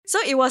So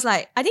it was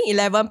like, I think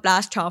 11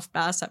 plus, 12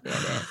 plus, something like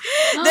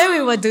that. Then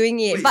we were doing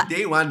it. Wait, but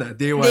day one.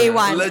 Day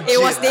one. Legit, It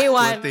was day poor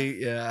one. thing,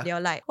 yeah. They were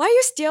like, why are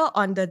you still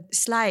on the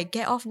slide?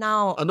 Get off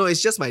now. Oh no,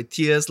 it's just my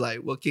tears like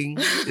working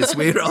its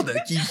way around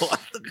the keyboard.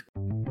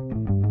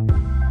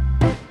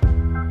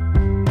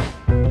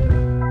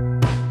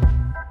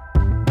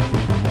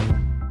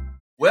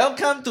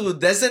 Welcome to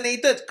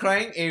Designated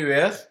Crying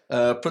Area,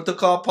 a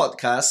protocol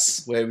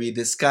podcast where we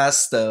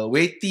discuss the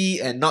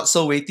weighty and not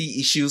so weighty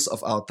issues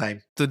of our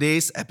time.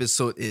 Today's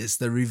episode is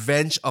the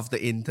revenge of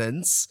the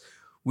interns.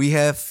 We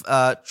have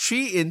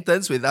 3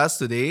 interns with us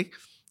today.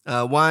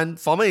 One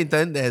former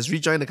intern that has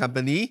rejoined the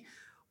company,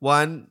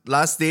 one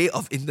last day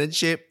of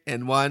internship,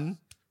 and one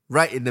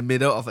right in the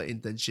middle of an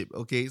internship.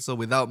 Okay, so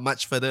without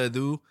much further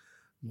ado,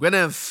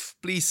 Gwyneth,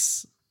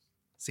 please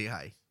say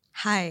hi.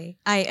 Hi,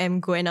 I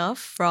am Gwyneth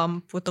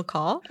from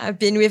Protocol. I've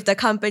been with the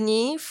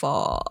company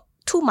for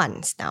 2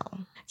 months now.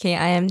 Okay,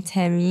 I am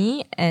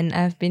Tammy and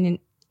I've been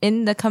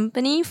in the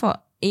company for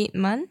 8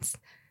 months.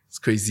 It's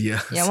crazy,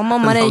 yeah. Yeah, one more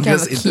month and you can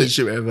have a Longest kid.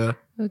 internship ever.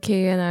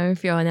 Okay, and I'm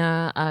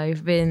Fiona.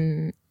 I've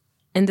been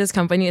in this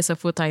company as a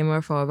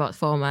full-timer for about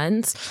 4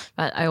 months,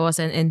 but I was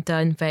an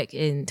intern back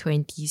in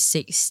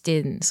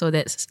 2016. So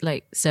that's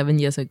like 7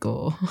 years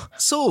ago.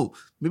 So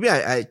maybe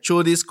I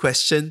throw this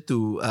question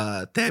to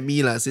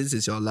Tammy since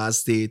it's your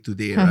last day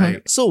today,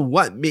 right? So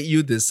what made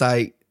you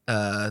decide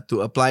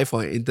to apply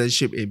for an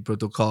internship in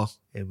Protocol?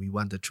 And we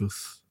want the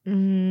truth.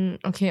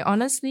 Okay,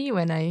 honestly,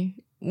 when I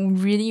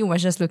really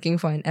was just looking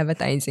for an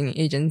advertising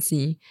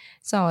agency,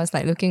 so I was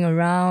like looking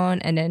around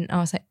and then I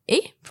was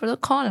like,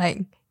 Protocol,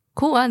 like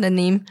cool, the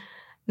name.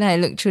 Then I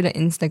looked through the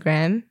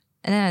Instagram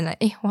and then I'm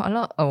like, what a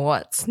lot of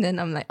awards. Then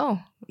I'm like,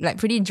 like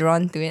pretty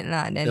drawn to it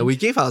lah. Then Yeah, we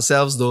gave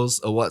ourselves those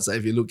awards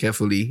if you look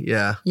carefully.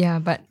 Yeah. yeah,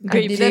 but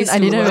Great I place to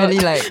didn't work.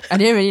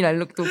 really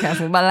look too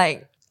careful. But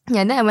like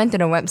yeah, then I went to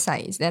the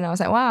websites. Then I was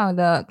like, wow,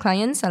 the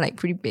clients are like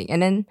pretty big.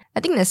 And then I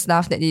think the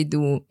stuff that they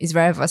do is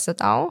very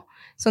versatile.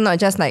 So not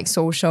just like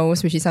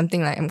socials, which is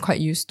something like I'm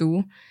quite used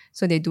to.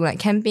 So they do like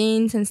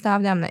campaigns and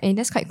stuff. Then I'm like,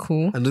 that's quite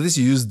cool. I noticed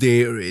you use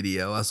they already.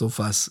 Wow, so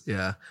fast.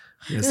 Yeah.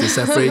 Yes, the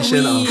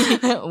separation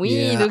of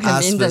we do us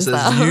campaigns and versus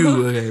stuff.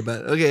 you. Okay,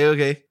 but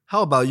okay.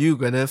 How about you,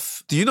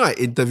 Gwyneth? Do you know I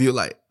interviewed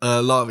like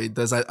a lot of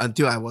interns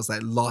until I was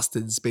like lost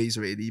in space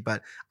already?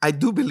 But I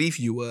do believe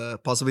you were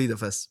possibly the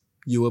first.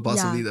 You were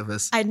possibly the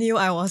first. I knew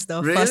I was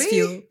the Really? first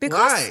few. Because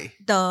Why?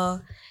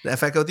 the The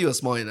faculty was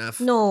small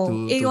enough.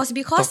 it was talk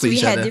because to we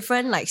each had other.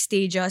 different like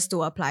stages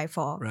to apply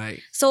for.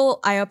 Right. So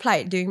I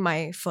applied during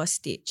my first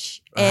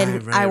stage.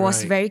 And Right, I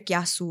was right. very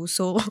kiasu.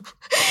 So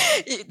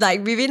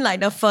like within like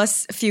the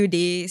first few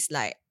days,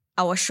 like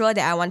I was sure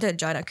that I wanted to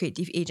join a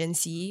creative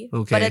agency.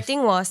 Okay. But the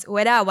thing was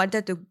whether I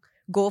wanted to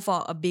go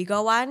for a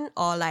bigger one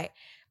or like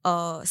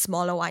a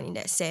smaller one in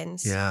that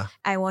sense. Yeah.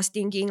 I was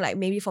thinking like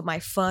maybe for my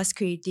first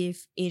creative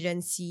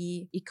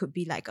agency, it could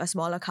be like a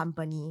smaller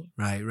company.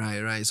 Right.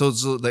 So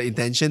the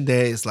intention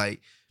there is like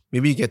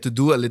maybe you get to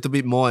do a little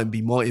bit more and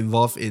be more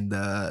involved in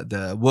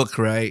the work,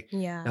 right?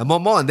 Yeah.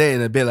 More on that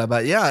in a bit.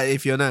 But yeah,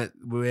 if you're not,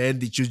 when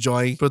did you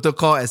join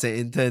Protocol as an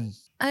intern?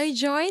 I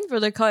joined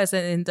Protocol as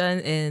an intern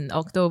in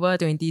October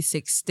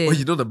 2016. Oh,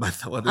 you know the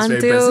month. Wow, that's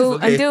very impressive.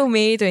 Okay. Until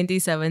May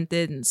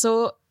 2017.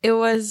 So it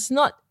was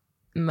not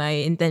my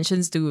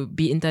intentions to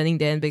be interning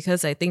then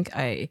because I think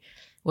I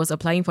was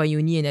applying for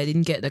uni and I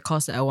didn't get the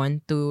course that I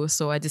want to.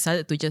 So I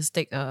decided to just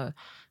take a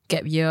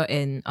gap year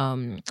and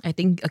I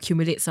think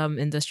accumulate some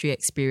industry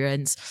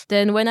experience.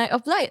 Then when I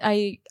applied,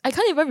 I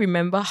can't even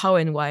remember how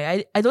and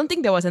why. I don't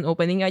think there was an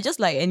opening. I just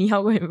like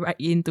anyhow went right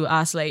in to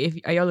ask like, if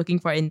are you looking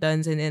for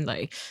interns? And then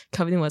like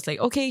company was like,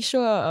 okay,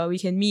 sure, we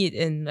can meet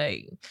and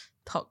like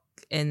talk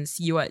and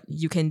see what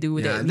you can do.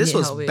 Yeah, that and we this need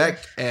was help with. back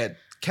at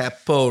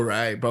Keppel,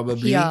 right?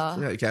 Probably.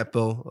 Yeah.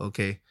 Keppel.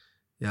 Okay.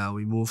 Yeah,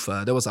 we moved.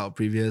 That was our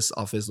previous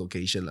office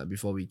location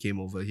before we came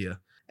over here.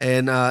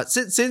 And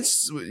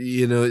since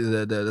you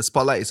know the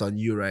spotlight is on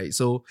you, right?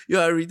 So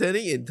you're a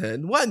returning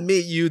intern. What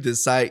made you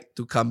decide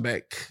to come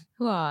back?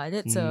 Wow,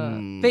 that's a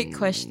big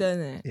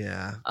question.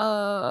 Yeah.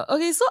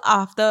 Okay, so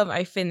after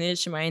I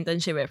finished my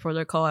internship at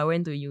Protocol, I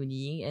went to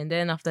uni, and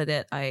then after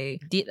that, I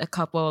did a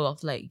couple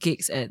of like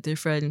gigs at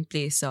different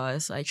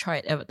places. I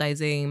tried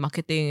advertising,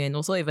 marketing, and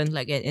also even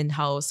like an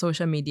in-house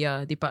social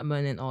media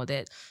department and all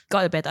that.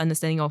 Got a better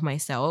understanding of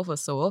myself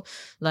also.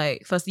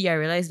 Like, firstly, I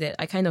realized that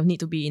I kind of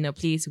need to be in a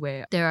place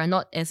where there are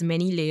not as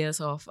many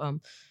layers of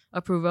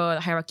approval.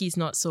 Hierarchy is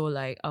not so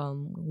like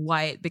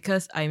wide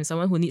because I'm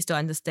someone who needs to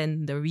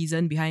understand the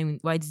reason behind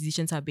why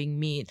decisions are being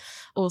made.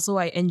 Also,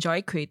 I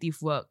enjoy creative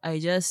work. I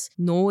just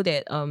know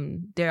that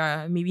there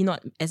are maybe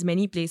not as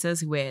many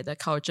places where the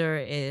culture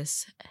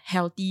is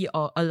healthy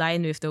or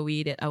aligned with the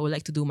way that I would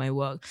like to do my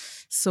work.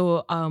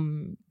 So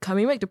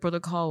coming back to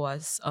Protocol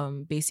was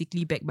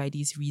basically backed by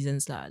these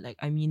reasons lah. Like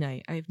I mean,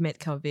 I've met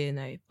Calvin,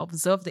 I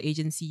observed the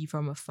agency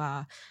from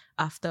afar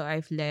after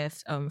I've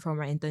left from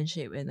my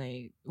internship, and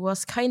I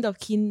was kind kind of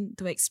keen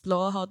to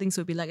explore how things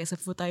would be like as a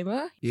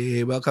full-timer.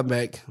 Yeah, welcome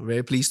back.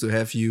 Very pleased to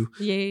have you.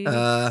 Yay.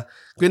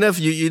 Gwyneth,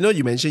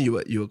 you mentioned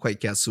you were quite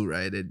kiasu,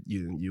 right? And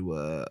you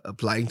were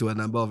applying to a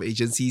number of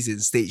agencies in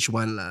stage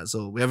 1 lah.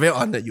 So we are very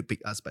honored you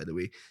picked us, by the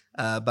way.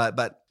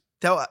 But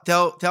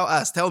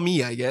tell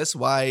me, I guess,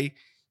 why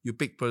you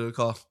picked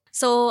Protocol.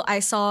 So I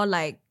saw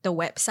like the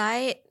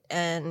website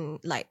and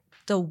like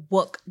the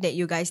work that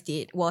you guys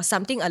did was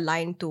something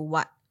aligned to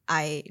what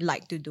I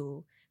like to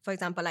do. For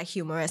example, like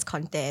humorous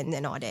content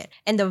and all that.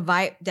 And the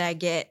vibe that I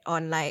get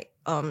on like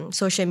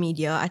social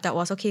media, I thought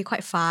was okay,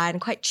 quite fun,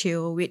 quite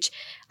chill, which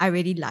I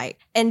really like.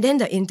 And then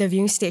the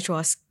interviewing stage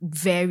was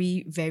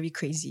very, very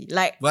crazy.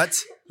 Like What?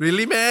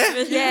 Really, man?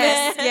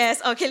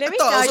 yes. Okay, let me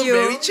thought tell also you.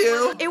 very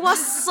chill. It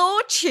was so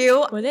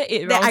chill Were there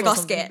 8 that rounds I or got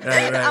something? scared.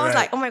 Right, I was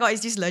right. like, oh my god,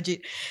 is this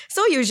legit?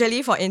 So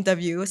usually for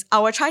interviews, I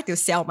will try to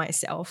sell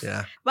myself.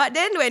 Yeah. But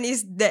then when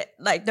it's that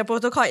like the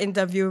protocol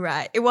interview,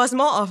 right? It was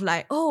more of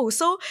like, oh,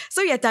 so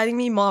you're telling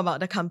me more about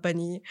the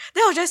company.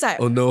 Then I was just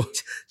like, Oh no,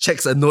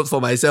 checks a note for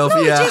myself.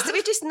 no, Yeah.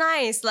 which is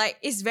nice. Like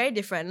it's very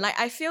different. Like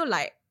I feel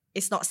like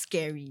it's not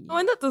scary. I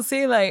wanted to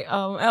say I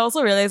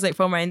also realized like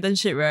for my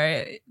internship,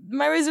 right,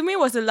 my resume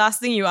was the last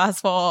thing you asked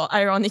for,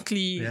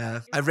 ironically.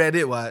 Yeah. I read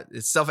it, what?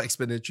 It's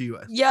self-explanatory,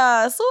 what?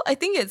 Yeah, so I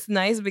think it's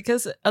nice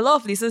because a lot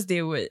of places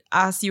they would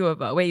ask you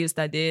about where you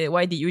studied,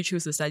 why did you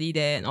choose to study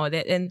there and all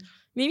that. And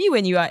maybe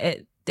when you are at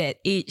that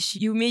age,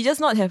 you may just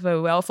not have a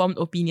well-formed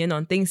opinion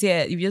on things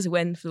yet. You just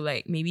went through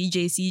like maybe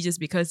JC just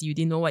because you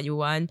didn't know what you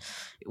want.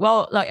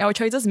 Well, like our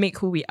choices make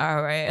who we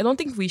are, right? I don't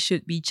think we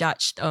should be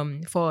judged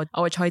for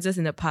our choices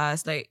in the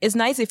past. Like it's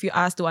nice if you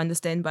ask to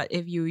understand, but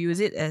if you use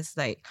it as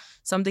like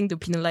something to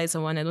penalize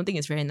someone, I don't think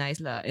it's very nice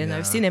lah. And Yeah.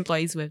 I've seen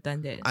employees who have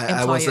done that.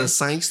 I was a Employers.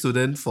 science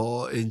student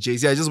in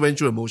JC. I just went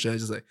through a motion. I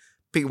just like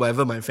pick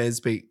whatever my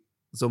friends pick.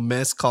 So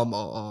mass comm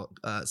or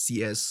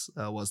CS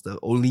was the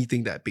only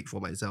thing that I picked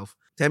for myself.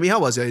 Tammy, how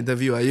was your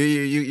interview?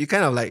 You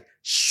kind of like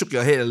shook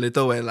your head a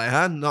little when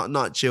like,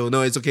 not chill.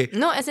 No, it's okay.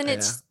 No, as in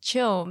it's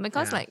chill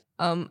because Yeah. like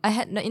I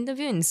had the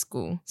interview in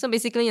school. So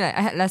basically like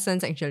I had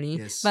lessons actually.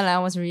 Yes. But like, I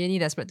was really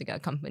desperate to get a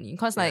company.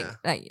 Because like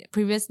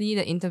previously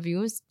the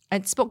interviews, I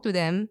spoke to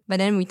them, but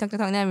then we talked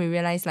and we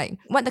realized like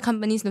what the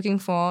company is looking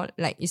for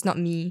like is not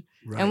me.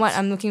 Right. And what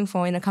I'm looking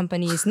for in a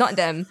company is not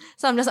them.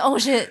 So I'm just oh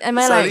shit. Am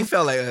I Suddenly like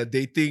felt like a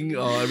dating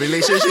or a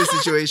relationship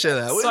situation.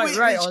 Swipe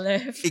right which or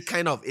left. It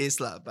kind of is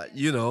lah, but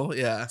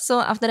yeah. So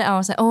after that, I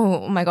was like,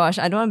 oh my gosh,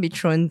 I don't want to be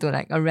thrown to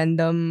like a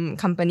random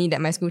company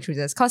that my school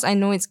chooses because I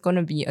know it's going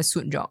to be a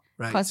suit job.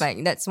 Right. Because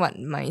like that's what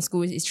my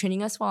school is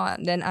training us for.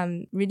 Then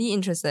I'm really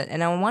interested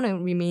and I want to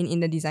remain in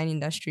the design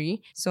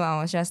industry. So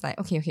I was just like,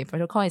 okay,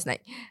 protocol is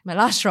like my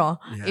last straw.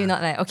 Yeah. If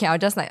not like, okay, I'll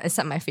just like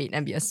accept my fate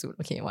and be a suit.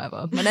 Okay,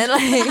 whatever. But then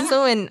like,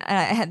 so when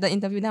I had the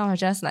interview, then I was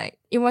just like,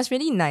 it was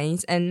really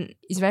nice and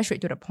it's very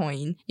straight to the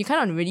point. You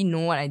kind of really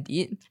know what I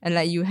did. And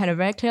like you had a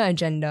very clear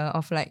agenda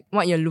of like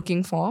what you're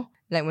looking for.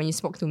 Like when you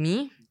spoke to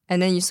me.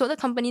 And then you sold the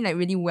company like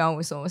really well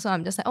also. So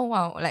I'm just like, oh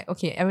wow, like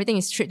okay, everything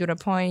is straight to the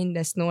point.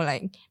 There's no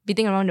like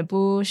beating around the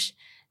bush.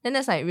 Then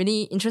that's like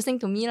really interesting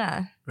to me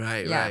lah.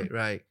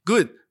 Right.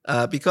 Good.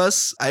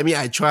 Because I mean,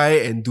 I try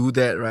and do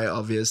that, right?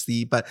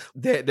 Obviously, but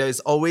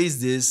there's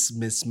always this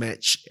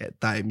mismatch at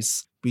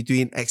times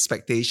between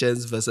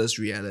expectations versus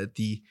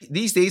reality.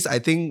 These days, I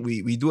think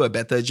we do a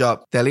better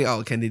job telling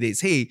our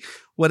candidates, hey,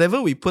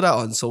 whatever we put out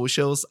on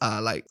socials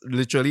are like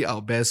literally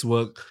our best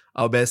work,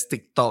 our best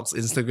TikToks,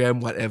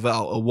 Instagram, whatever,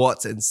 our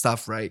awards and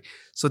stuff, right?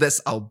 So that's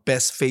our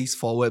best face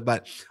forward.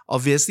 But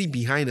obviously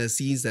behind the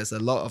scenes, there's a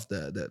lot of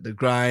the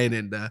grind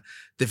and the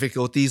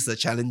difficulties, the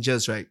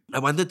challenges, right? I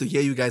wanted to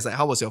hear you guys, like,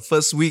 how was your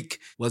first week?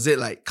 Was it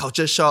like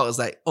culture shock? It's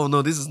like, oh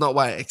no, this is not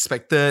what I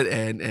expected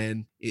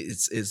and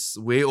it's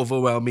way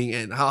overwhelming.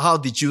 And how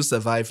did you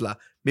survive lah?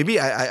 Maybe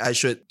I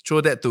should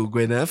throw that to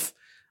Gwyneth.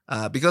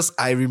 Because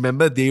I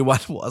remember day one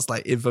was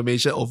like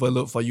information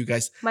overload for you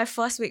guys. My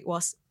first week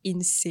was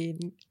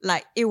insane.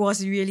 Like it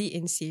was really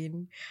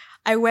insane.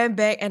 I went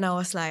back and I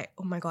was like,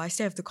 oh my god, I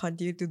still have to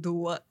continue to do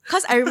work.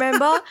 Because I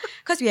remember,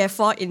 because we have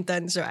 4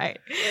 interns, right?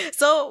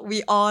 So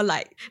we all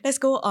like, let's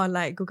go on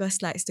like Google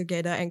Slides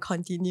together and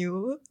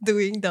continue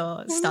doing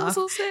the stuff.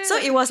 so sad. So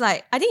it was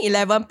like, I think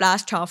 11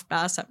 plus, 12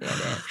 plus, something like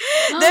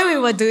that. Then we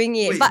were doing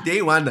it. Wait, but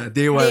day one.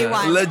 day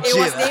one. Legit. It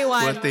was day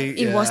one. Poor thing,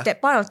 It was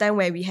that point of time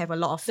where we have a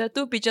lot of The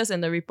 2 pictures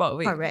and the report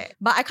week. correct.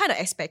 But I kind of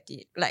expect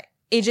it. Like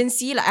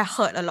agency, like I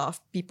heard a lot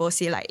of people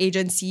say like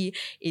agency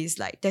is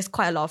like there's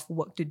quite a lot of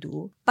work to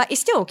do. But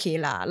it's still okay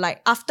lah.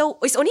 Like after,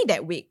 it's only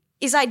that week.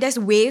 It's like there's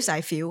waves,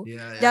 I feel.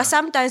 Yeah. There are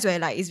some times where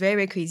like it's very,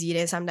 very crazy.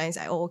 Then sometimes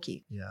like, oh,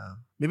 okay. Yeah.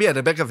 Maybe at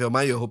the back of your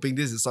mind, you're hoping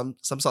this is some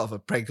sort of a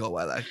prank or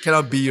what. Like,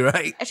 cannot be,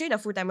 right? Actually, the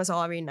full-timers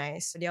are all very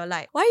nice. They were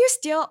like, why are you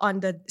still on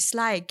the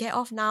slide? Get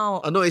off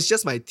now. Oh no, it's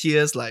just my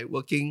tears like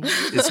working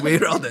its way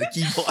around the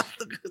keyboard.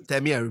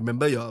 Tammy, I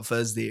remember your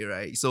first day,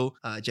 right? So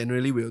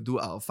generally we'll do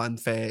our fun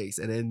facts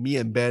and then me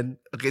and Ben.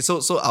 Okay, so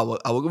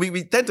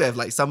we tend to have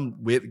like some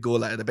weird goal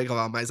like at the back of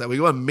our minds. Like we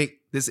want to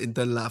make this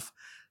intern laugh.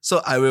 So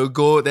I will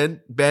go,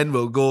 then Ben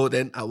will go,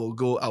 then I will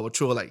go. I will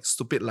throw like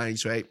stupid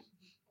lines, right?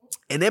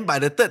 And then by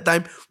the third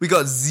time, we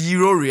got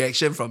zero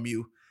reaction from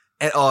you.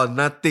 At all,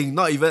 nothing,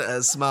 not even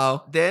a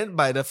smile. Then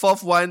by the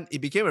fourth one,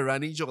 it became a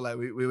running joke. Like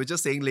we were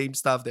just saying lame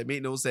stuff that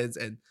made no sense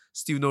and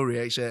still no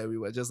reaction. And we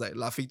were just like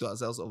laughing to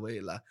ourselves over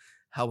it.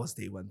 How was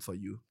day one for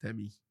you,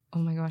 Tammy? Oh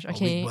my gosh, Or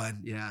okay. week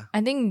one, yeah.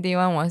 I think day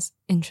one was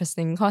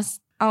interesting because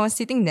I was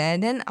sitting there,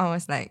 then I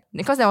was like,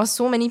 because there was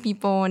so many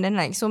people and then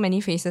like so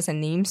many faces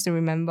and names to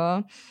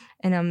remember.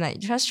 And I'm like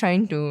just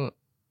trying to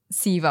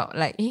sieve out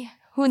like,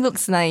 who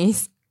looks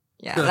nice?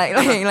 Yeah,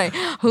 like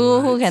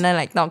who can I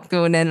like talk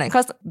to? And then like,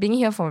 cause being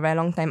here for a very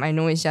long time, I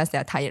know it's just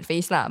their tired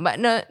face lah.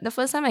 But the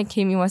first time I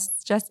came, it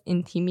was just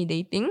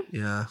intimidating.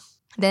 Yeah.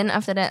 Then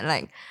after that,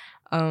 like,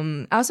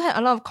 I also had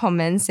a lot of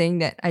comments saying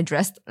that I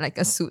dressed like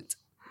a suit.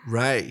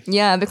 Right.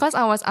 Yeah, because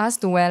I was asked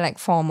to wear like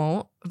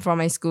formal from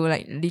my school,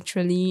 like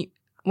literally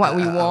what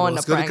we wore on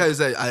the prank.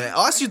 I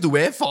asked you to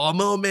wear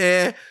formal,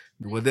 man.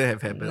 Would that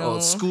have happened? No.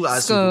 Or school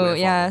asked you to wear formal?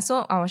 Yeah,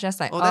 so I was just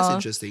like, Oh, that's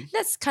interesting.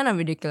 That's kind of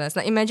ridiculous.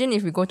 Like imagine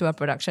if we go to a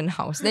production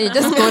house, then you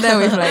just go there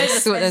with like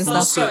suit and So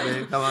stuff. suit,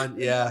 man. Come on,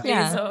 yeah.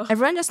 Yeah, So-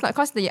 everyone just like,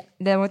 cause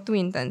there were two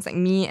interns, like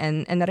me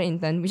and another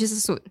intern, which is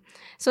a suit.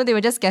 So they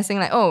were just guessing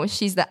like, oh,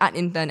 she's the art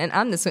intern and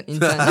I'm the suit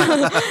intern.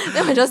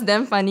 That was just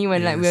damn funny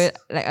when like we were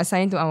like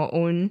assigned to our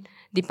own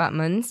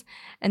departments,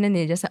 and then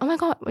they just like, oh my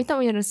god, we thought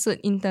we had a suit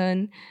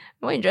intern.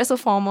 Why you dress so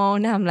formal?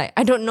 And then I'm like,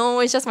 I don't know,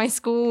 it's just my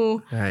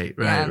school. Right.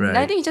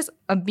 I think it's just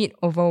a bit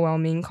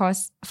overwhelming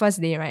because first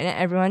day, right? And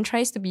everyone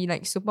tries to be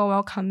like super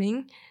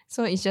welcoming.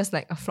 So it's just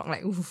like a flock,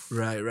 like, oof.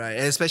 Right.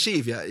 And especially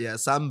if you're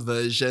some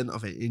version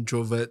of an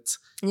introvert.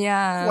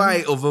 Yeah.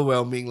 Quite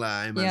overwhelming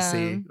lah, I must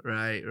say.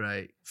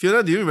 Right.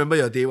 Fiona, do you remember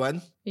your day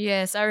one?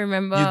 Yes, I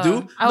remember. You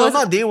do?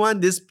 Not day one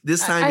this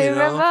time, I you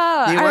know. remember.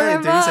 Day I one in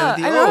remember.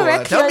 2017. I remember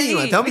very Tell clearly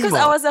me because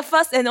more. I was the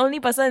first and only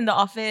person in the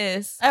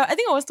office. I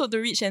think I was told to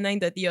reach at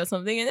 9:30 or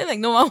something, and then like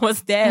no one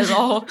was there at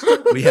all.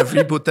 We have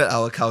rebooted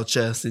our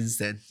culture since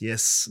then.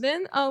 Yes.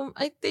 Then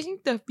I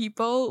think the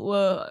people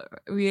were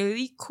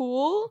really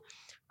cool.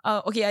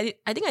 Okay,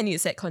 I think I need to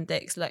set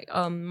context. Like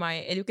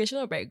my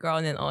educational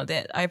background and all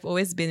that, I've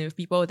always been with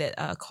people that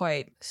are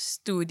quite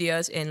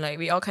studious and like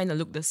we all kind of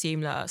look the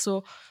same lah.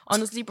 So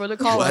honestly,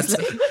 protocol was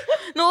like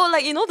no,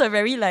 like you know the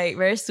very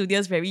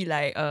studious, very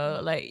like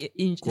like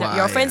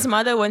your friend's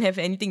mother won't have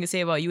anything to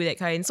say about you, that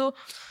kind. So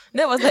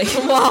that was like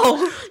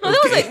wow. No, that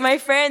was like my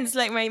friends,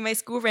 like my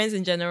school friends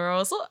in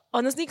general. So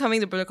honestly,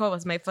 coming to protocol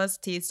was my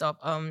first taste of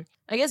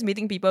I guess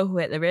meeting people who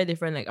had a very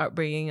different like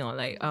upbringing or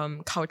like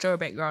cultural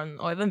background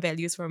or even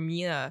values from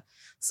me lah.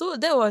 So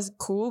that was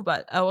cool,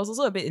 but I was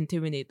also a bit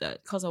intimidated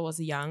because I was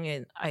young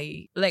and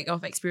I lack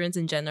of experience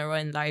in general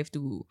in life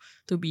to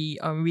be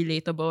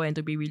relatable and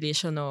to be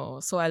relational.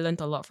 So I learned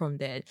a lot from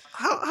that.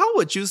 How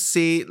would you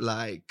say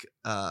like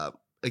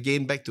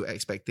again back to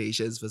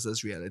expectations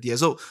versus reality? Yeah,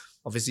 so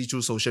obviously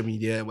through social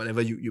media and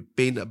whatever you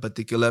paint a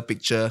particular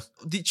picture.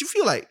 Did you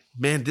feel like,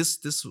 man, this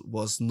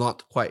was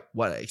not quite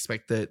what I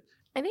expected?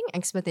 I think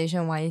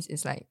expectation wise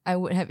is like I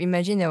would have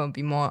imagined there would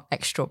be more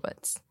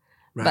extroverts.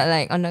 Right. But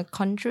like on the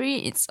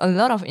contrary, it's a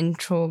lot of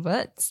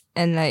introverts,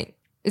 and like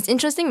it's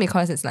interesting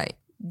because it's like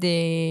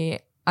they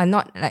are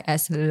not like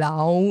as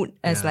loud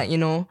as like, you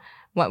know,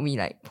 what we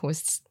like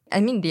post. I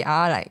mean, they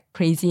are like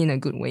crazy in a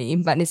good way,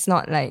 but it's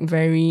not like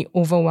very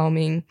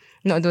overwhelming.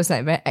 Not those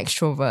like very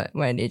extrovert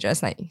where they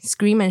just like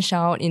scream and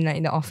shout in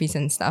like the office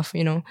and stuff,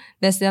 you know.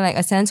 There's still like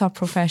a sense of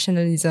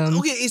professionalism.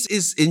 Okay,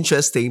 it's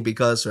interesting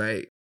because,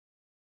 right,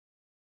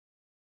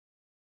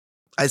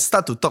 I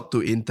start to talk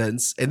to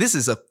interns, and this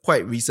is a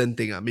quite recent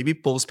thing, maybe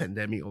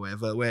post-pandemic or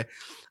whatever, where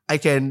I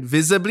can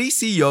visibly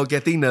see you're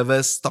getting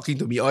nervous talking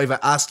to me, or if I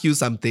ask you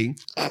something.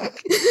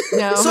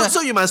 Yeah,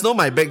 So you must know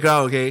my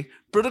background, okay?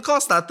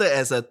 Protocol started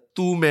as a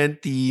 2-man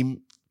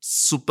team,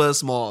 super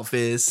small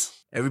office.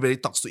 Everybody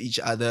talks to each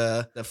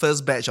other. The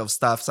first batch of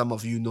staff, some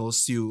of you know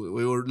still,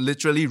 we will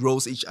literally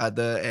roast each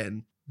other,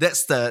 and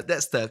that's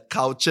the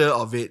culture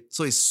of it.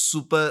 So it's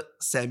super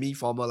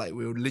semi-formal, like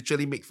we will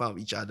literally make fun of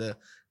each other,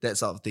 that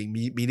sort of thing,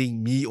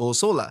 meaning me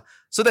also lah.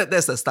 So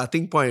that's the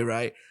starting point,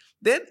 right?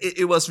 Then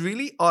it was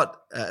really odd,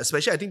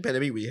 especially I think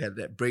pandemic, we had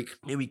that break,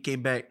 then we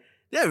came back.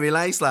 Then I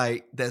realized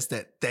like there's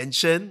that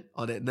tension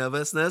or that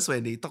nervousness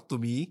when they talk to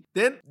me.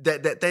 Then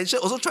that tension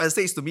also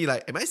translates to me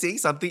like, am I saying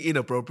something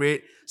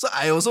inappropriate? So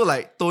I also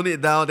like tone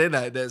it down. Then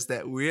like, there's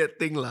that weird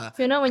thing lah.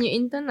 Fiona, when you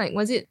intern, like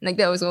was it like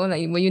that also?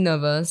 Like were you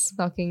nervous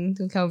talking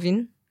to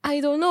Calvin? I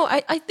don't know.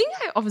 I think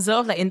I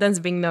observed like interns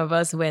being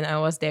nervous when I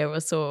was there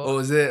also. Oh,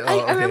 is it?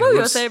 I remember we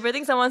were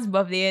celebrating someone's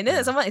birthday and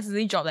then someone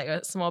accidentally dropped like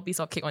a small piece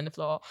of cake on the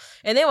floor.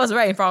 And then it was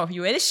right in front of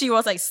you. And then she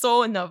was like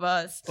so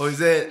nervous. Oh, is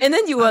it? And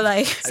then you were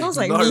like, sounds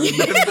like me.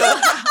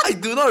 I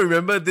do not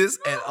remember this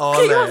at all.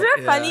 Okay, it was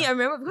very funny. I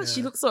remember because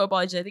she looked so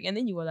apologetic and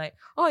then you were like,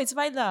 oh, it's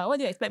fine lah. What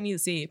do you expect me to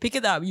say? Pick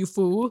it up, you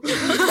fool.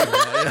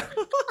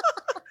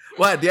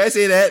 What? Did I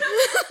say that?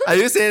 Are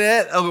you saying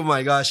that? Oh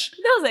my gosh.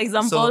 That was an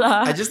example. So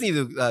I just need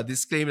to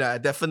disclaim that I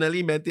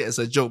definitely meant it as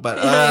a joke, but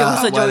it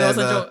was a joke. whatever. It was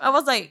a joke. I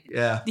was like,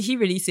 Yeah. did he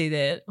really say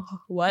that?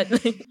 What?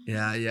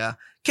 Yeah.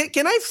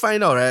 Can I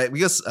find out, right?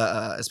 Because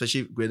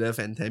especially Gwyneth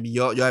and Tammy,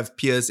 you have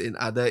peers in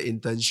other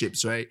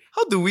internships, right?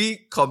 How do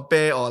we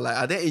compare, or like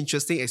are there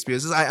interesting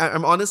experiences?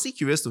 I'm honestly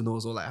curious to know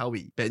also like how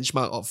we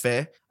benchmark or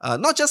fare.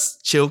 Not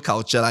just chill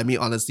culture. I mean,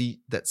 honestly,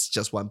 that's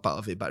just one part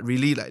of it, but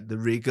really like the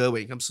rigor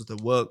when it comes to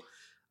the work.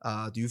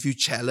 Do you feel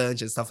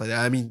challenged and stuff like that?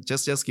 I mean,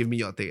 just give me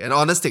your take. An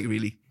honest take,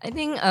 really. I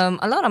think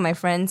a lot of my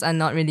friends are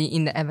not really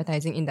in the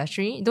advertising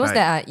industry. Those Right.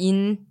 that are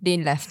in, they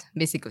left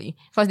basically.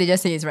 First, they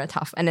just say it's very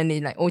tough, and then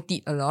they like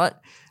OT'd a lot.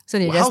 So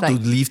they Well, just how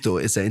like to leave though?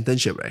 It's an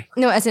internship, right?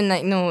 no, as in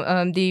like no.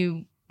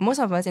 Most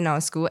of us in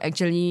our school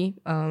actually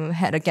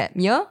had a gap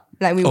year.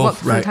 Like we worked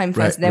full time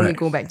first, then we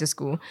go back to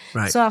school.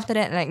 Right. So after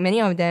that, like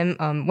many of them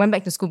went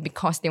back to school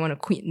because they want to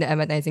quit the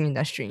advertising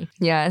industry.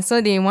 Yeah,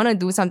 so they want to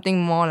do something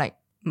more like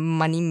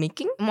money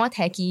making, more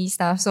techie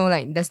stuff. So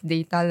like there's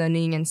data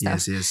learning and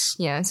stuff. Yes.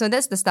 Yeah, so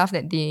that's the stuff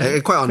that they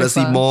And quite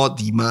honestly, prefer. more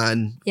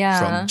demand Yeah.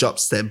 from job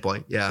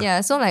standpoint. Yeah. Yeah,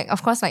 so like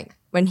of course like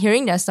when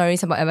hearing their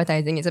stories about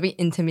advertising, it's a bit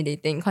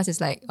intimidating because it's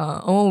like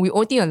we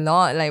OT a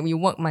lot, like we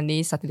work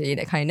Monday, Saturday,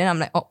 that kind. Then I'm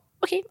like, oh,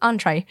 okay, I'll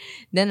try.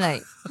 Then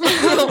like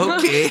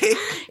Okay.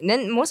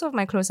 then most of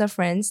my closer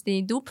friends,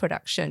 they do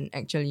production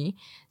actually.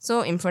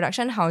 So in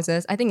production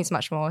houses, I think it's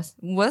much more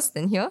worse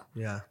than here.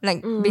 Yeah.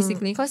 Like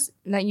basically because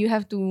like you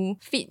have to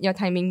fit your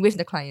timing with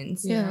the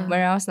clients. Yeah.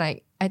 Whereas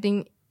like I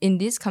think in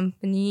this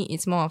company,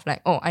 it's more of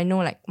like, oh, I know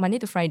like Monday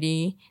to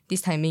Friday,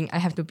 this timing, I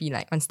have to be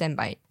like on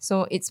standby.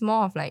 So it's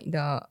more of like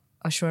the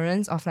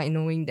assurance of like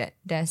knowing that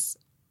there's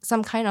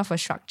some kind of a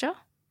structure.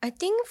 I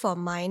think for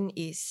mine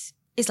it's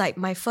like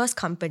my first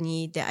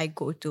company that I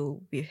go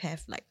to, we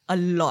have like a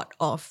lot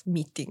of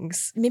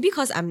meetings. Maybe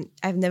because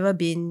I've never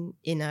been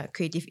in a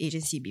creative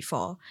agency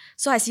before.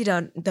 So I see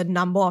the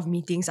number of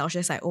meetings, I was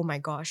just like, oh my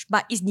gosh.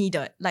 But it's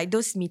needed. Like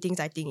those meetings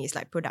I think is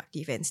like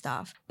productive and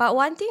stuff. But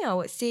one thing I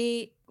would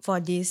say for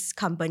this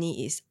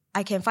company is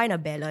I can find a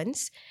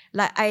balance.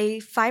 Like I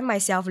find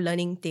myself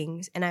learning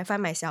things and I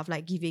find myself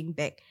like giving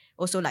back,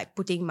 also like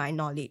putting my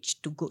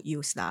knowledge to good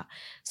use lah.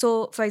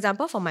 So for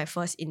example, for my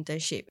first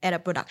internship at a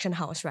production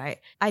house, right,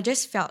 I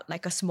just felt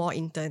like a small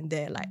intern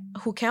there, like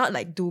who cannot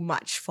like do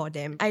much for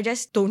them. I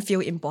just don't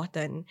feel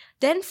important.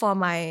 Then for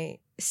my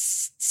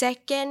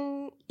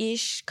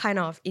second-ish kind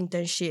of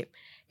internship,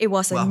 it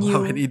was a Wow, new...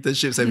 how many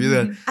internships have you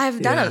done? I've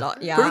done a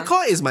lot, yeah.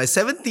 Protocol is my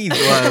 17th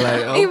one.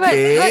 Like, Eh,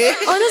 okay.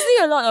 but honestly,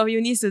 a lot of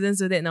uni students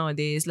do that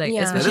nowadays. Like,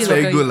 Yeah. especially That's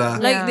very local- good lah.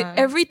 Like Yeah.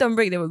 every term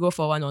break, they will go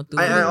for one or two.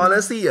 I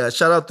honestly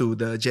shout out to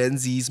the Gen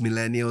Zs,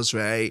 millennials,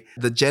 right?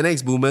 The Gen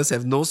X boomers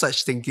have no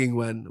such thinking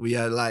when we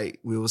are like,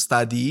 we will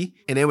study,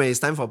 and then when it's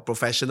time for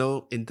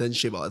professional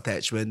internship or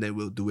attachment, then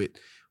we'll do it.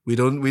 We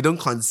don't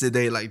consider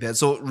it like that.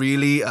 So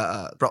really,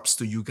 props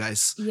to you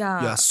guys. Yeah.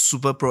 You are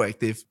super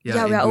proactive. Yeah, in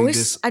we're doing always,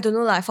 this. I don't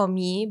know, like for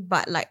me,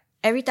 but like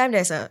every time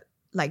there's a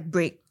like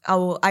break, I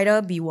will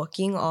either be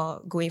working or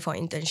going for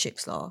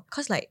internships lor.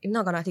 Cause like if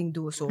not got nothing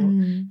to do, so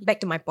back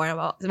to my point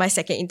about my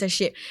second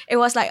internship, it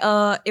was like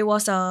a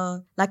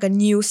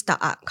new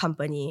startup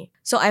company.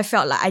 So I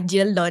felt like I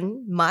didn't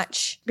learn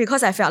much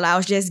because I felt like I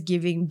was just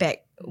giving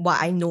back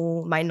what I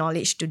know, my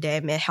knowledge to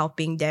them and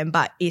helping them.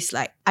 But it's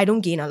like I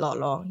don't gain a lot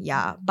lor.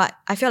 Yeah. But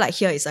I feel like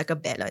here it's like a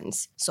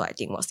balance. So I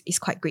think it's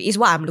quite great. It's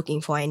what I'm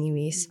looking for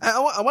anyways.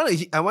 I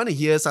want to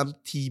hear some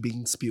tea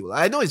being spilled.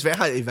 I know it's very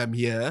hard if I'm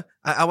here.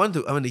 I want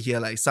to hear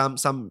like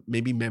some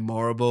maybe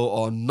memorable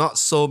or not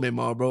so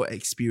memorable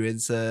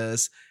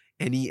experiences.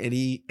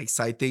 Any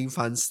exciting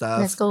fun stuff.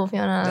 Let's go,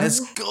 Fiona. Let's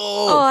go.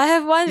 Oh, I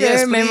have one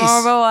Yes, very please.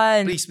 memorable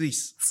one.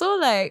 Please. So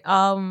like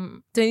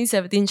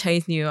 2017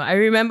 Chinese New Year, I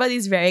remember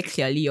this very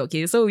clearly.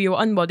 Okay, so we were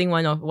onboarding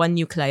one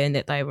new client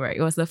that time, right?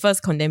 It was the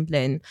first content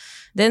plan.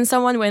 Then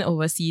someone went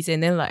overseas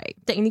and then like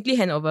technically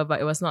hand over,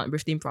 but it was not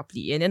briefed in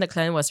properly. And then the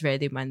client was very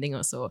demanding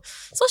also.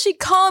 So she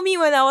called me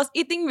when I was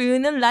eating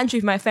reunion lunch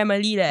with my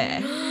family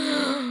leh.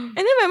 And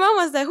then my mom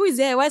was like, who is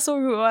that? Why so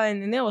rude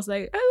one? And then I was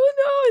like, I don't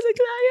know, it's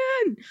a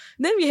client.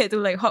 Then we had to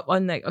like hop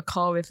on like a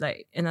call with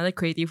like another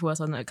creative who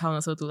was on the account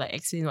also to like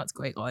explain what's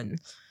going on.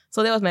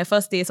 So that was my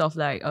first taste of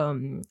like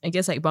I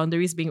guess like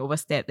boundaries being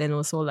overstepped and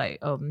also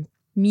like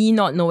me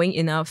not knowing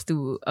enough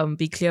to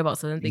be clear about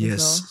certain things.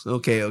 Yes.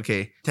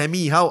 Okay.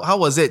 Tammy, how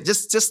was it?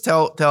 Just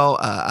tell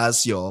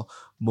us your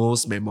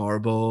most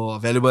memorable or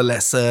valuable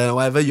lesson,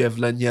 whatever you have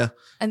learned here.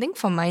 I think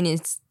for mine,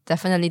 it's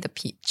definitely the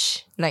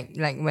pitch. Like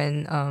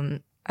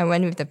when I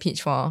went with the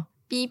pitch for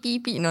beep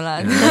no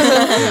lah.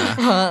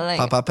 Like,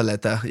 Papa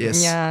Paletta,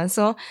 yes. yeah,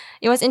 so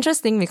it was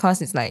interesting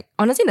because it's like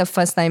honestly the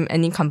first time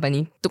any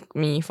company took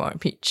me for a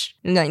pitch.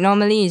 Like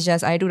normally it's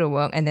just I do the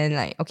work and then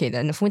like okay,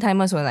 then the full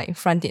timers will like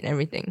front it and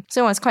everything.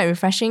 So it was quite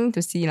refreshing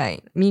to see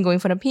like me going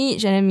for the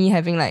pitch and then me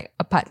having like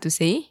a part to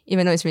say,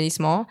 even though it's really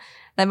small.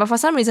 Like, but for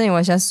some reason it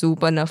was just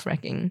super nerve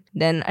wracking.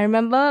 Then I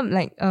remember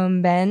like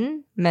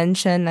Ben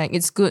mention like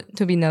it's good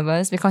to be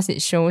nervous because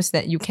it shows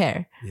that you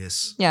care.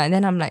 Yes. Yeah, and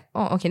then I'm like,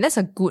 oh, okay, that's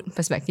a good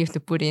perspective to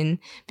put in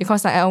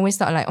because like I always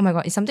thought like, oh my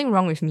god, is something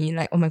wrong with me?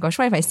 Like, oh my gosh,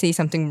 what if I say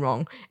something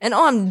wrong? And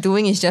all I'm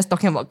doing is just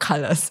talking about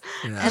colors,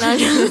 and I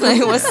just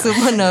like was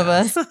super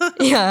nervous.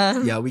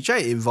 Yeah. Yeah, we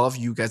try to involve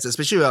you guys,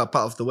 especially if you are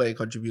part of the work and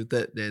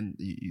contributed, then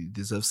you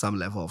deserve some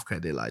level of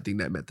credit. I think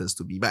that matters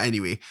to me. But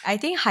anyway. I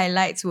think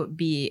highlights would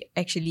be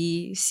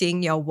actually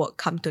seeing your work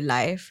come to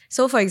life.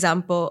 So for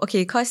example,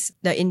 okay, because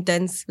the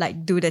interns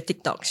like do the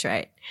TikToks,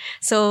 right?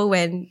 So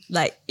when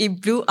like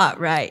it blew up,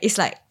 right, it's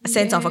like a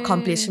sense of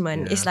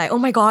accomplishment. Yeah. It's like, oh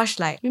my gosh,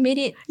 like We made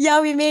it.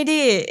 yeah, we made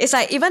it. It's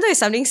like, even though it's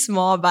something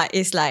small, but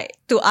it's like,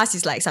 to us,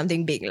 it's like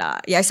something big lah.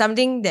 Yeah,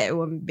 something that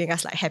will make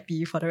us like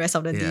happy for the rest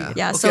of the day.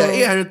 Yeah, okay, so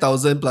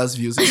 800,000 plus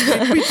views. It's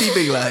pretty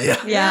big lah.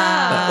 Yeah.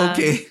 yeah. But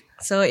okay.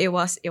 So it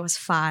was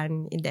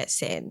fun in that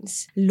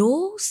sense.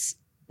 Lows?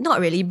 Not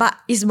really, but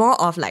it's more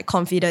of like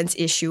confidence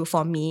issue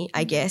for me,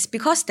 I guess,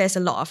 because there's a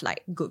lot of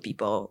like good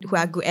people who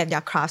are good at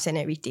their crafts and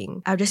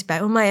everything. I'll just be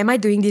like, oh my, am I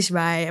doing this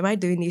right? Am I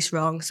doing this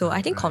wrong? So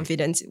I think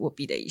confidence would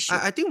be the issue.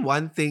 I think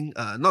one thing,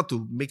 not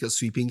to make a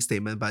sweeping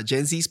statement, but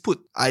Gen Zs put,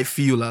 I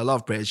feel, a lot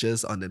of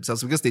pressures on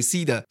themselves because they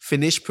see the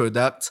finished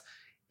product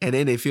and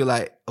then they feel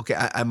like, okay,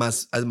 I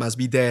must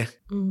be there,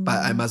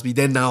 but I must be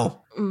there now.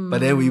 But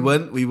then we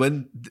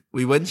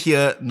weren't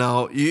here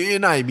now. You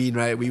know what I mean,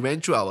 right? We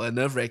went through our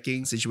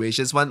nerve-wracking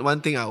situations.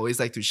 One thing I always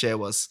like to share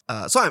was,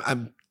 so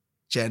I'm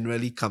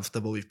generally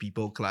comfortable with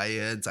people,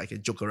 clients. I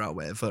can joke around,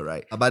 whatever,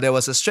 right? But there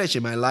was a stretch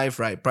in my life,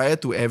 right? Prior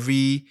to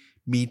every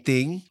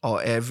meeting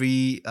or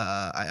every,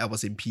 I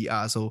was in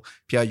PR. So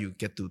PR, you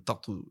get to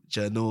talk to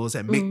journals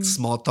and make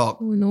small talk.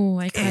 Oh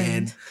no, I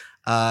can't.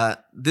 And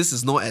this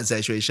is no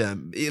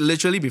exaggeration.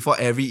 Literally before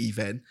every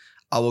event,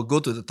 I will go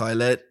to the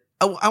toilet.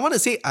 I want to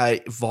say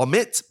I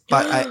vomit,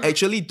 but I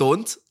actually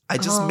don't. I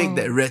just make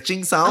that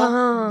retching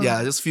sound. Yeah,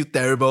 I just feel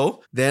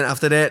terrible. Then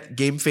after that,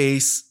 game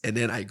face, and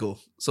then I go.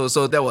 So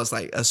that was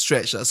like a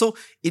stretch. So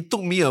it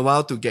took me a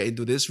while to get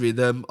into this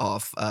rhythm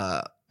of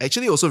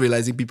actually also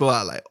realizing people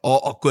are like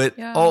all awkward,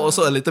 all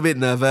also a little bit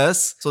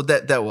nervous. So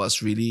that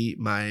was really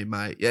my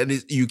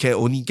and you can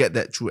only get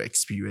that through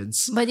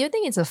experience. But do you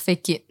think it's a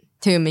fake it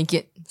till you make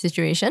it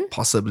situation?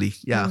 Possibly,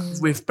 yeah.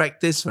 With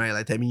practice, right,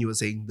 like Tammy, you were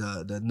saying,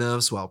 the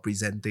nerves while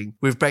presenting.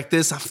 With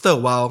practice, after a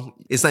while,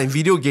 it's like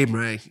video game,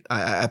 right?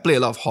 I play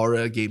a lot of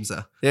horror games.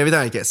 Then every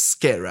time I get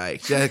scared,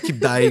 right? Yeah, I keep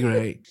dying,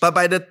 right? But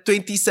by the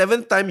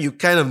 27th time, you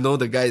kind of know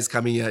the guy is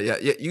coming. Yeah,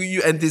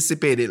 you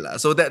anticipate it.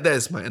 So that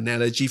is my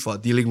analogy for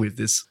dealing with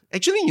this.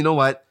 Actually, you know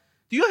what?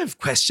 Do you have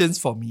questions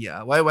for me?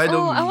 Why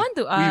don't I want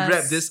to ask. we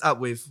wrap this up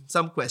with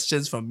some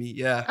questions from me?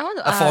 Yeah. I want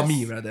to ask. For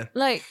me, rather.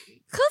 Like,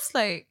 cause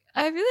like,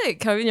 I feel like,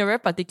 Kevin, you're very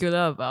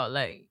particular about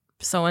like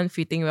someone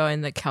fitting well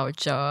in the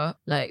culture,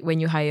 like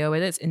when you hire,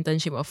 whether it's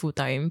internship or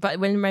full-time. But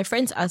when my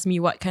friends ask me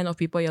what kind of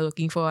people you're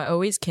looking for, I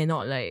always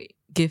cannot like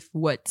give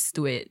words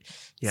to it.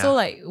 Yeah. So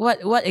like,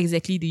 what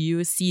exactly do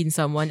you see in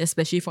someone,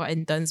 especially for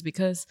interns?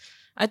 Because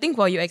I think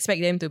while you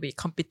expect them to be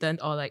competent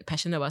or like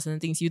passionate about certain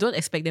things, you don't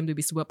expect them to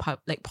be super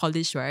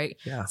polished, right?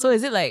 Yeah. So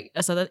is it like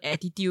a certain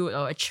attitude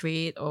or a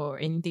trait or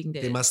anything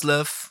that... They must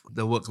love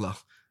the work lah.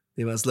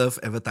 They must love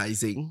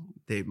advertising.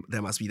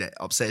 There must be that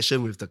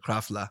obsession with the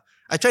craft lah.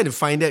 I try to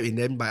find that in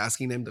them by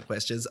asking them the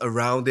questions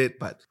around it,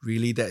 but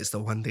really that is the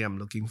one thing I'm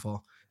looking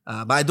for.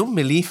 But I don't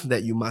believe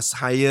that you must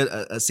hire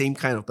a same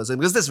kind of person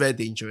because that's very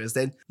dangerous.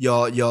 Then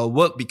your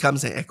work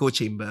becomes an echo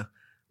chamber.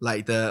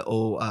 Like the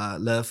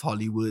love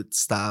Hollywood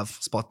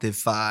stuff,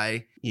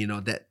 Spotify,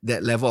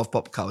 that level of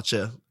pop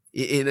culture.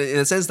 In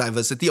a sense,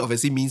 diversity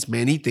obviously means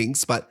many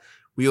things, but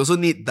we also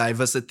need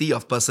diversity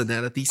of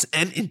personalities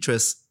and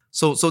interests.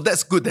 So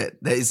that's good that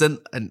there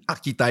isn't an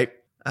archetype.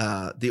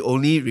 The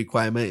only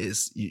requirement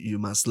is you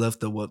must love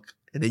the work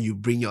and then you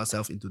bring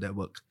yourself into that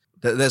work.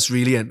 That's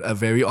really a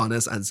very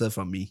honest answer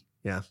from me.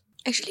 Yeah.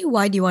 Actually,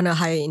 why do you want to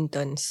hire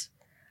interns?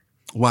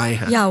 Why?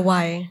 Huh? Yeah,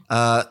 why?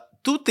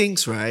 Two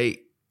things, right?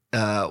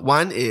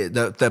 One is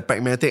the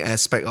pragmatic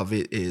aspect of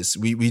it is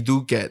we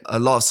do get a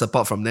lot of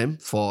support from them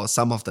for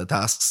some of the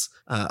tasks.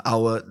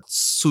 Our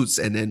suits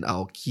and then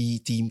our key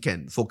team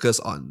can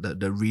focus on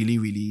the really,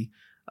 really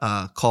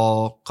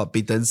core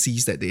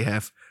competencies that they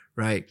have,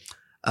 right?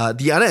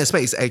 The other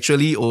aspect is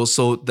actually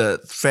also the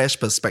fresh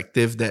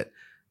perspective that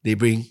they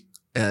bring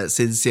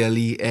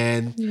sincerely.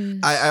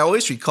 And I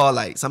always recall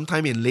like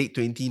sometime in late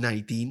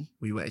 2019,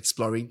 we were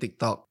exploring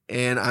TikTok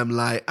and I'm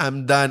like,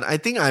 I'm done. I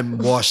think I'm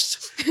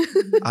washed.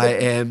 I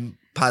am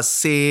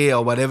passé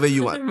or whatever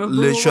you want.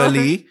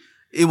 Literally,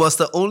 it was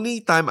the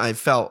only time I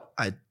felt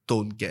I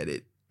don't get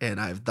it. And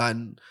I've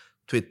done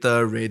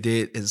Twitter,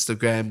 Reddit,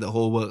 Instagram, the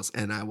whole works,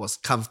 and I was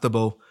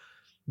comfortable.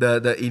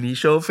 The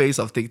initial phase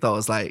of TikTok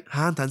was like,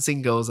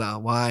 dancing girls,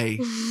 why?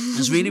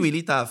 It's really,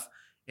 really tough.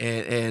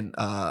 And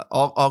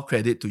all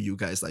credit to you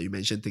guys. Like you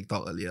mentioned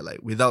TikTok earlier, like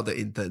without the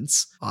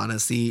interns,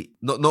 honestly,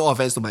 no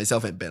offense to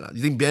myself and Ben.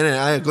 You think Ben and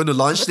I are going to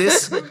launch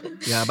this?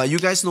 Yeah, but you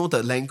guys know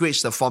the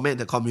language, the format,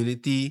 the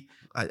community.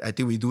 I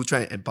think we do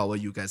try and empower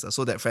you guys.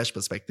 So that fresh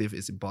perspective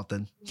is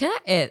important. Can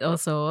I add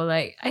also,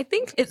 like, I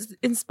think it's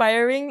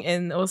inspiring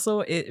and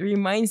also it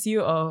reminds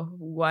you of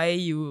why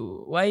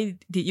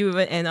did you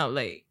even end up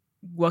like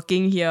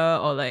working here,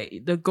 or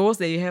like the goals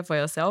that you have for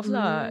yourself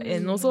lah,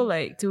 and also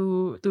like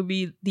to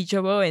be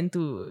teachable and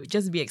to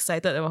just be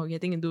excited about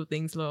getting into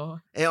things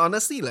lor. And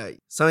honestly,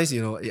 like sometimes,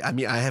 I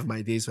mean, I have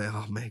my days where,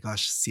 oh my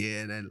gosh,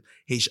 CN and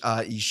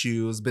HR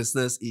issues,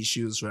 business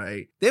issues,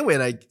 right? Then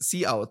when I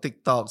see our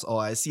TikToks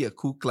or I see a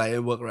cool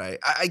client work, right,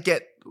 I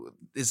get,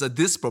 it's a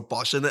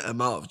disproportionate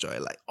amount of joy.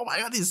 Like, oh my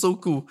God, this is so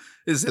cool.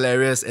 It's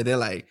hilarious. And then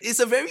like, it's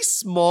a very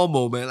small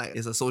moment. Like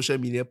it's a social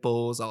media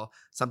post or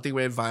something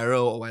went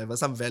viral or whatever,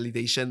 some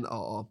validation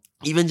or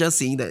even just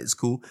seeing that it's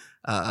cool,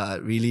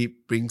 really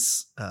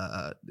brings,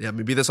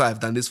 maybe that's why I've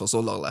done this for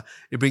so long.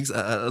 It brings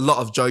a lot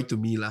of joy to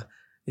me.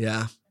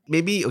 Yeah.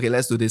 Maybe, okay,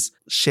 let's do this.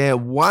 Share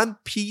one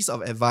piece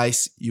of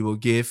advice you will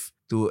give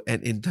to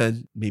an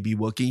intern, maybe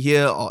working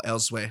here or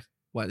elsewhere.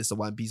 What is the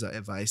one piece of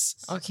advice?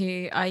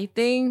 Okay, I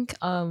think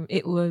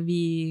it will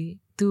be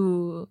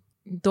to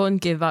don't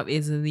give up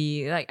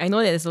easily. Like, I know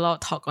that there's a lot of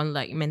talk on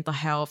like mental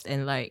health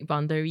and like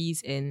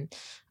boundaries, and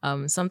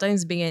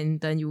sometimes being an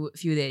intern you would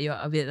feel that you're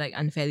a bit like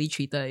unfairly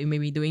treated. You may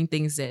be doing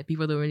things that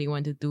people don't really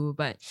want to do,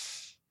 but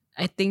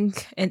I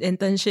think an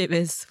internship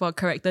is for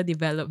character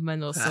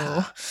development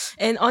also.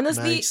 And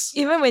honestly, Nice.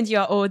 even when you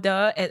are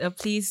older at a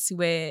place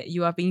where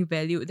you are being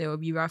valued, there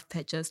will be rough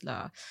patches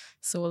lah.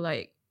 So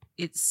like,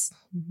 it's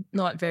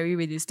not very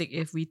realistic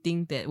if we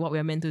think that what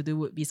we're meant to do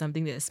would be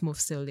something that's smooth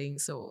sailing.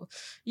 So,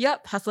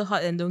 yep, hustle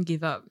hard and don't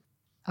give up.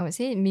 I would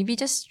say maybe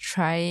just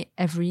try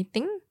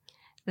everything.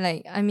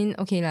 Like, I mean,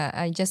 okay,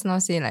 I just now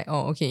say like,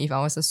 oh, okay, if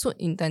I was a suit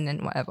intern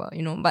and whatever,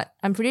 but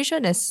I'm pretty sure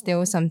there's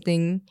still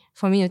something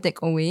for me to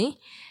take away.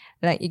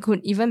 Like, it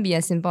could even be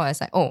as simple as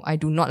like, oh, I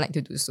do not like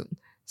to do suit.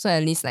 So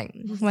at least like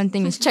one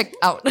thing is checked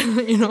out,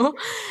 You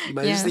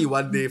might just need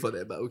one day for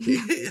that, but okay.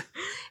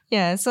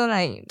 Yeah, so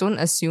like don't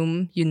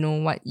assume you know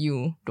what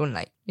you don't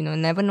like.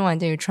 Never know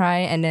until you try.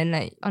 And then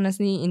like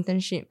honestly,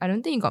 internship, I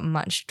don't think you got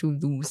much to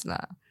lose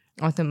lah,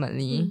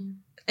 ultimately.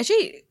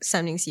 Actually,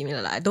 something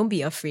similar lah. Don't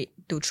be afraid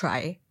to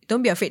try.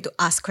 Don't be afraid to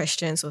ask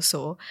questions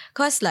also.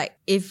 Because like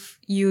if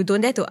you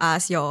don't dare to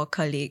ask your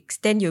colleagues,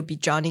 then you'll be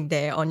drowning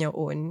there on your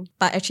own.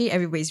 But actually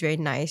everybody's very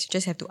nice. You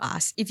just have to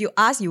ask. If you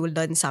ask, you will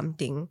learn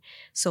something.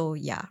 So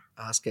yeah.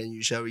 Ask and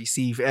you shall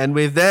receive. And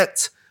with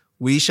that,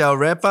 we shall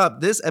wrap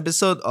up this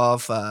episode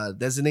of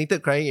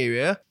Designated Crying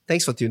Area.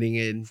 Thanks for tuning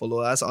in. Follow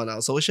us on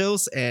our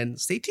socials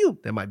and stay tuned.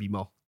 There might be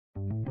more.